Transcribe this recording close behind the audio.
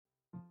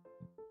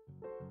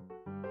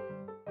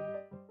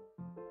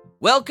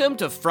Welcome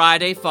to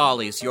Friday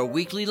Follies, your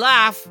weekly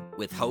laugh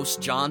with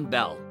host John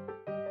Bell.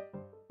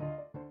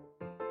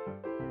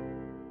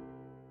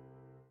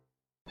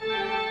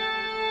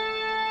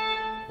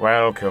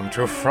 Welcome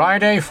to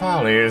Friday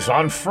Follies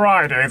on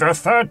Friday the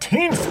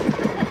 13th.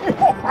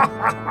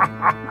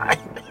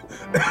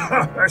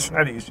 That's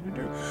not easy to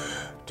do.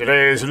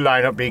 Today's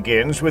lineup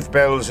begins with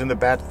Bells in the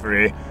Bat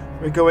 3.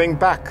 We're going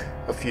back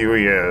a few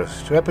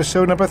years to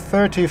episode number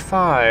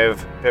 35.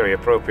 Very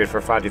appropriate for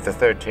Friday the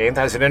 13th,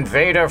 as an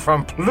invader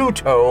from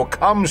Pluto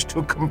comes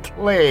to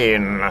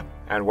complain.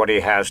 And what he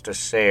has to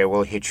say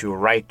will hit you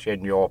right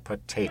in your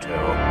potato.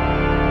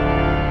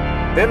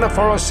 Then the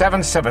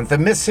 4077th, The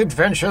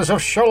Misadventures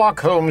of Sherlock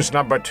Holmes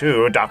number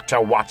 2,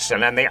 Dr.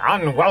 Watson and the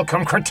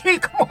Unwelcome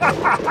Critique.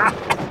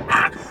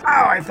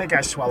 I think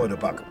I swallowed a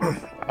bug.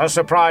 A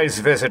surprise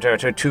visitor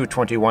to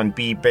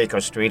 221B Baker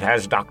Street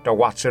has Dr.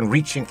 Watson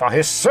reaching for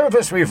his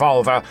service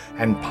revolver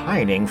and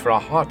pining for a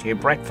hearty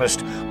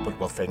breakfast. But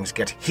will things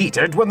get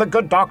heated when the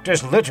good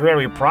doctor's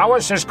literary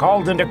prowess is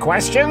called into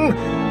question?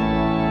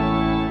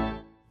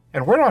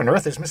 And where on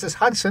earth is Mrs.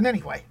 Hudson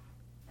anyway?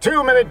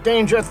 2-Minute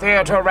Danger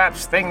Theater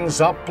wraps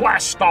things up.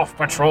 Blast Off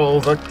Patrol,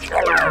 the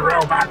Killer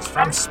Robots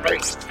from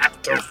Space,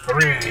 Chapter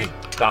 3.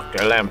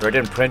 Dr. Lambert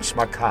and Prince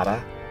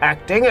Makata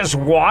acting as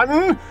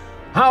one?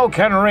 How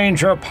can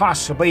Ranger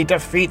possibly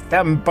defeat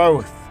them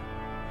both?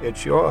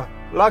 It's your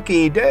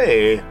lucky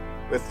day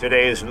with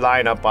today's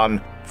lineup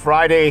on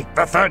Friday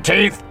the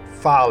 13th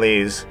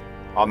Follies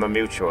on the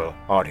Mutual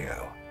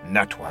Audio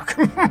Network.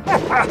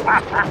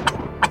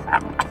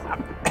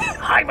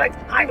 Heimlich.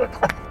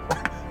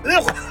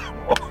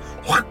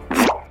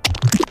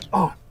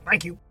 Oh,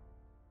 thank you.